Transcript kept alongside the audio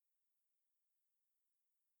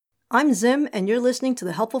I'm Zim, and you're listening to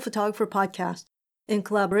the Helpful Photographer Podcast, in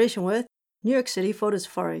collaboration with New York City Photo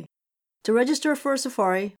Safari. To register for a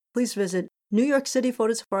safari, please visit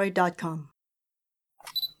newyorkcityphotosafari.com.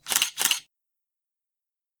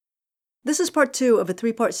 This is part 2 of a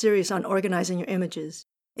 3-part series on organizing your images.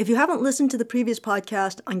 If you haven't listened to the previous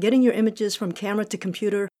podcast on getting your images from camera to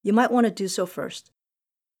computer, you might want to do so first.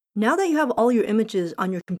 Now that you have all your images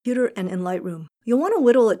on your computer and in Lightroom, you'll want to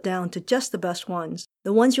whittle it down to just the best ones,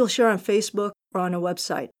 the ones you'll share on Facebook or on a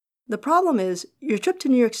website. The problem is, your trip to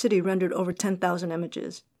New York City rendered over 10,000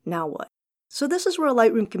 images. Now what? So this is where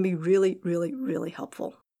Lightroom can be really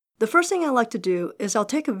helpful. The first thing I like to do is I'll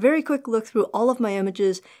take a very quick look through all of my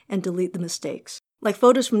images and delete the mistakes, like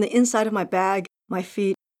photos from the inside of my bag, my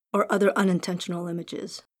feet, or other unintentional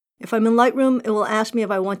images. If I'm in Lightroom, it will ask me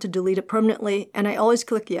if I want to delete it permanently, and I always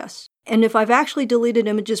click yes. And if I've actually deleted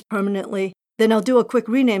images permanently, then I'll do a quick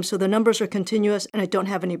rename so the numbers are continuous and I don't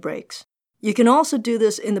have any breaks. You can also do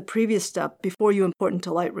this in the previous step before you import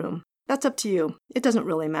into Lightroom. That's up to you. It doesn't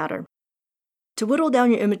really matter. To whittle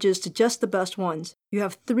down your images to just the best ones, you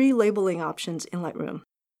have 3 labeling options in Lightroom.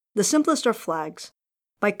 The simplest are flags.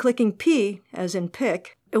 By clicking P, as in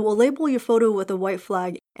pick, it will label your photo with a white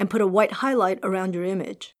flag and put a white highlight around your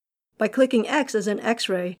image. By clicking X as in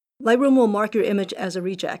X-ray, Lightroom will mark your image as a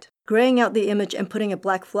reject, graying out the image and putting a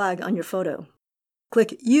black flag on your photo.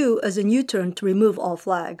 Click U as in U-turn to remove all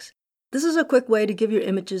flags. This is a quick way to give your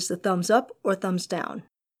images the thumbs up or thumbs down.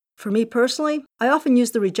 For me personally, I often use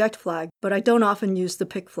the reject flag, but I don't often use the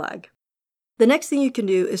pick flag. The next thing you can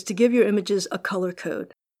do is to give your images a color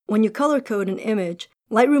code. When you color code an image,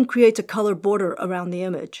 Lightroom creates a color border around the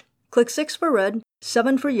image. Click 6 for red,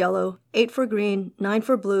 7 for yellow, 8 for green, 9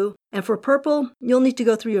 for blue, and for purple, you'll need to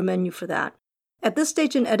go through your menu for that. At this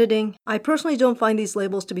stage in editing, I personally don't find these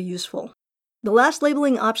labels to be useful. The last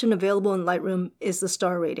labeling option available in Lightroom is the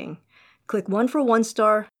star rating. Click 1 for 1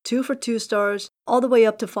 star, 2 for 2 stars, all the way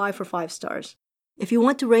up to 5 for 5 stars. If you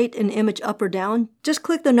want to rate an image up or down, just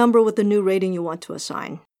click the number with the new rating you want to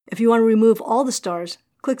assign. If you want to remove all the stars,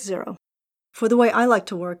 click 0. For the way I like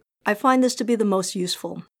to work, I find this to be the most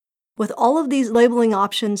useful. With all of these labeling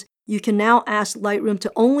options, you can now ask Lightroom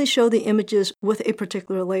to only show the images with a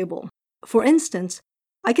particular label. For instance,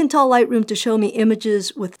 I can tell Lightroom to show me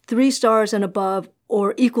images with 3 stars and above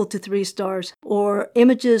or equal to 3 stars, or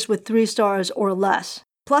images with 3 stars or less,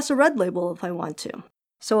 plus a red label if I want to.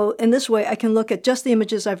 So in this way, I can look at just the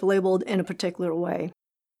images I've labeled in a particular way.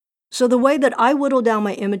 So the way that I whittle down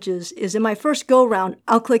my images is in my first go-round,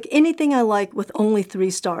 I'll click anything I like with only 3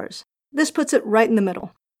 stars. This puts it right in the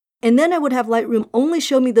middle. And then I would have Lightroom only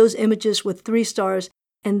show me those images with 3 stars,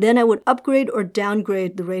 and then I would upgrade or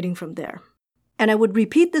downgrade the rating from there. And I would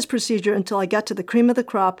repeat this procedure until I got to the cream of the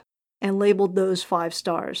crop and labeled those 5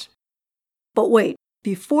 stars. But wait,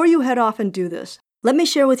 before you head off and do this, let me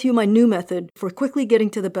share with you my new method for quickly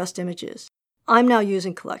getting to the best images. I'm now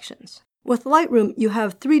using collections. With Lightroom, you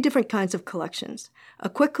have 3 different kinds of collections: a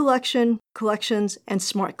quick collection, collections, and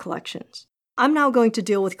smart collections. I'm now going to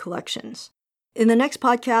deal with collections. In the next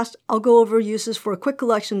podcast, I'll go over uses for quick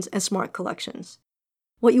collections and smart collections.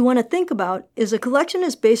 What you want to think about is a collection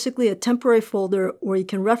is basically a temporary folder where you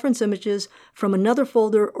can reference images from another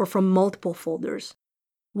folder or from multiple folders.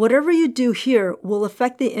 Whatever you do here will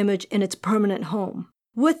affect the image in its permanent home,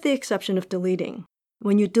 with the exception of deleting.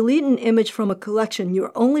 When you delete an image from a collection,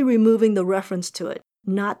 you're only removing the reference to it,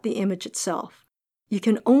 not the image itself. You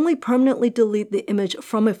can only permanently delete the image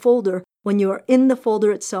from a folder when you are in the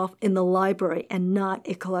folder itself in the library and not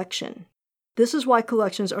a collection. This is why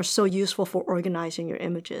collections are so useful for organizing your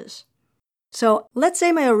images. So let's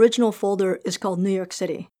say my original folder is called New York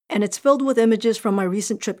City, and it's filled with images from my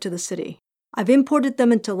recent trip to the city. I've imported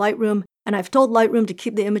them into Lightroom, and I've told Lightroom to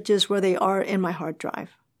keep the images where they are in my hard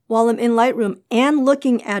drive. While I'm in Lightroom and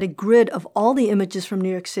looking at a grid of all the images from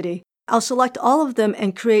New York City, I'll select all of them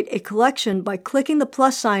and create a collection by clicking the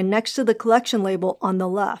plus sign next to the collection label on the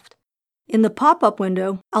left. In the pop-up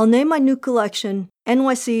window, I'll name my new collection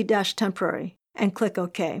NYC-Temporary and click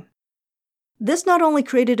OK. This not only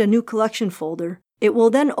created a new collection folder, it will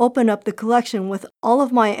then open up the collection with all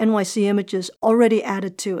of my NYC images already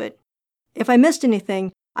added to it. If I missed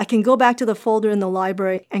anything, I can go back to the folder in the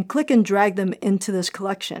library and click and drag them into this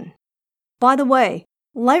collection. By the way,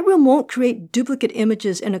 Lightroom won't create duplicate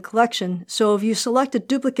images in a collection, so if you select a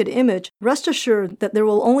duplicate image, rest assured that there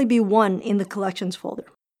will only be one in the collections folder.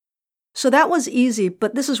 So that was easy,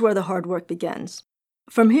 but this is where the hard work begins.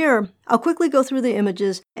 From here, I'll quickly go through the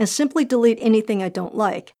images and simply delete anything I don't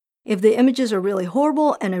like. If the images are really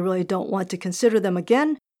horrible and I really don't want to consider them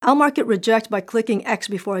again, I'll mark it reject by clicking X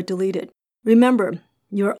before I delete it. Remember,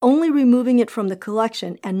 You're only removing it from the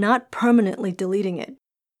collection and not permanently deleting it.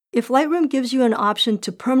 If Lightroom gives you an option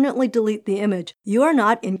to permanently delete the image, you are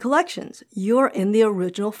not in Collections. You're in the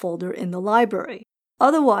original folder in the library.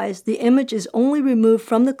 Otherwise, the image is only removed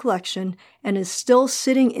from the collection and is still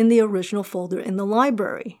sitting in the original folder in the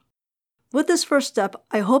library. With this first step,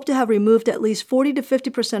 I hope to have removed at least 40 to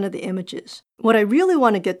 50% of the images. What I really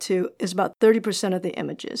want to get to is about 30% of the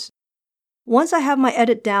images. Once I have my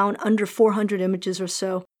edit down under 400 images or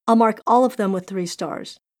so, I'll mark all of them with 3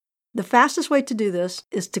 stars. The fastest way to do this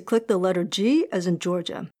is to click the letter G as in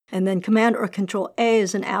Georgia, and then Command or Control A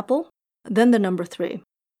as in Apple, then the number 3.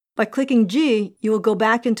 By clicking G, you will go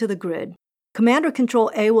back into the grid. Command or Control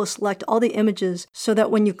A will select all the images so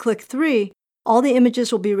that when you click 3, all the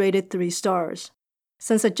images will be rated 3 stars.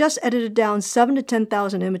 Since I just edited down 7,000 to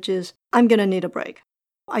 10,000 images, I'm going to need a break.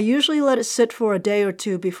 I usually let it sit for a day or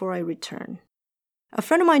 2 before I return. A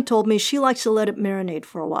friend of mine told me she likes to let it marinate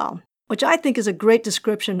for a while, which I think is a great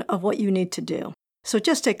description of what you need to do. So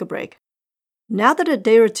just take a break. Now that a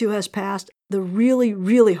day or 2 has passed, the really,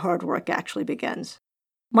 really hard work actually begins.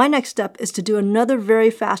 My next step is to do another very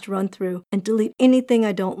fast run through and delete anything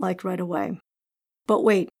I don't like right away. But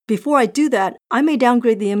wait, before I do that, I may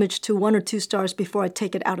downgrade the image to 1 or 2 stars before I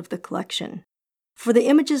take it out of the collection. For the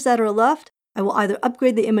images that are left, I will either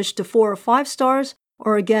upgrade the image to 4 or 5 stars,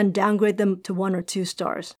 or again downgrade them to 1 or 2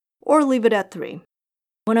 stars, or leave it at 3.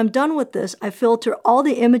 When I'm done with this, I filter all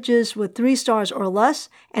the images with 3 stars or less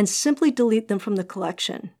and simply delete them from the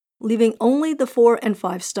collection, leaving only the 4 and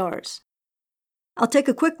 5 stars. I'll take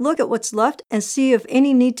a quick look at what's left and see if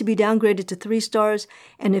any need to be downgraded to 3 stars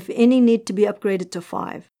and if any need to be upgraded to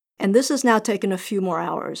 5. And this has now taken a few more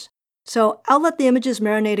hours. So I'll let the images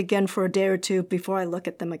marinate again for a day or 2 before I look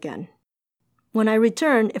at them again. When I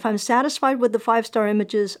return, if I'm satisfied with the 5-star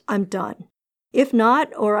images, I'm done. If not,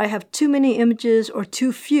 or I have too many images or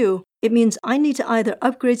too few, it means I need to either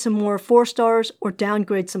upgrade some more 4 stars or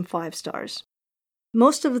downgrade some 5 stars.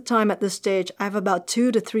 Most of the time at this stage, I have about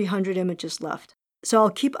 200 to 300 images left. So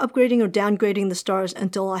I'll keep upgrading or downgrading the stars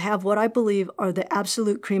until I have what I believe are the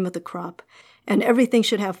absolute cream of the crop, and everything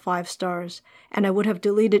should have 5 stars, and I would have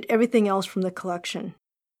deleted everything else from the collection.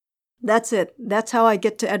 That's it. That's how I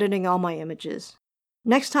get to editing all my images.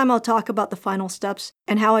 Next time I'll talk about the final steps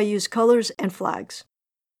and how I use colors and flags.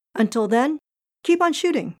 Until then, keep on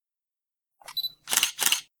shooting.